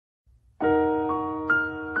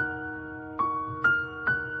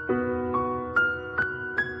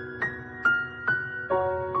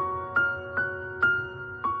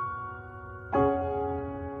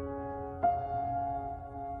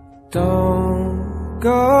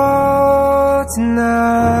go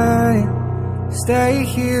tonight. Stay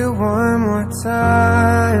here one more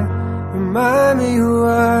time. Remind me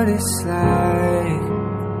what it's like.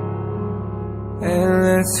 And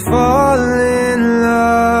let's fall in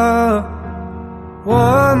love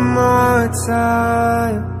one more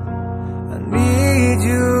time. I need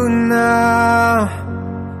you now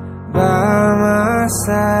by my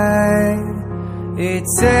side. It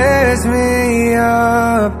tears me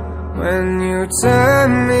up when you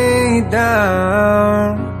turn me down.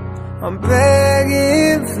 I'm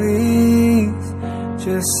begging, please,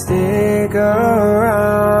 just stick around.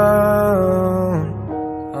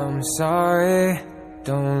 I'm sorry,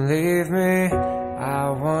 don't leave me. I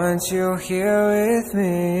want you here with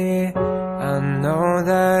me. I know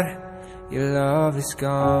that your love is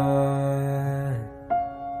gone.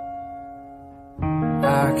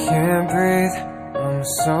 I can't breathe, I'm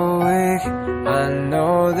so weak. I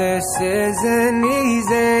know this isn't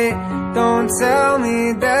easy. Don't tell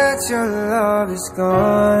me that your love is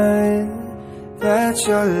gone, that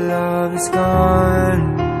your love is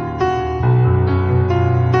gone.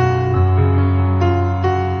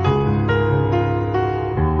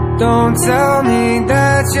 Don't tell me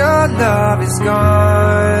that your love is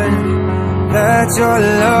gone, that your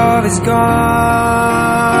love is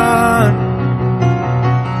gone.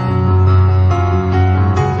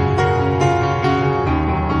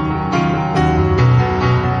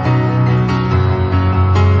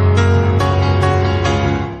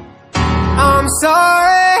 I'm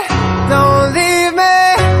sorry, don't leave me.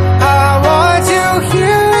 I want you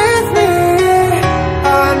here with me. I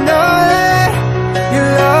know that your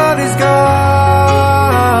love is gone.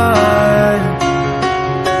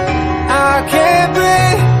 I can't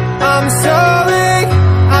breathe, I'm so weak.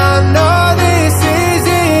 I know this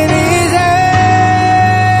isn't easy.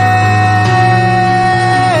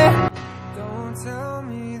 Don't tell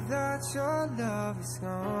me that your love is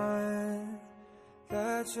gone,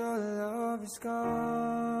 that your love is gone,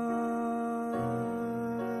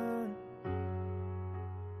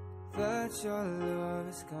 that your love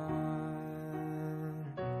is gone.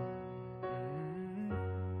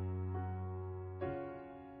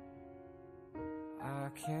 I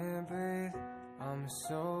can't breathe, I'm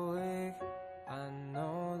so weak. I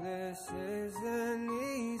know this isn't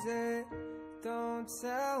easy. Don't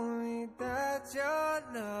tell me that your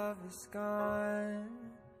love is gone,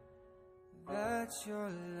 that your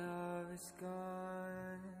love is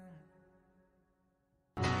gone.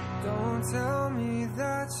 Don't tell me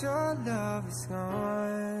that your love is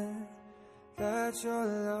gone, that your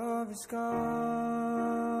love is gone,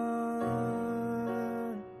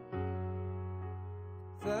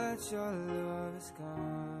 that your love is gone.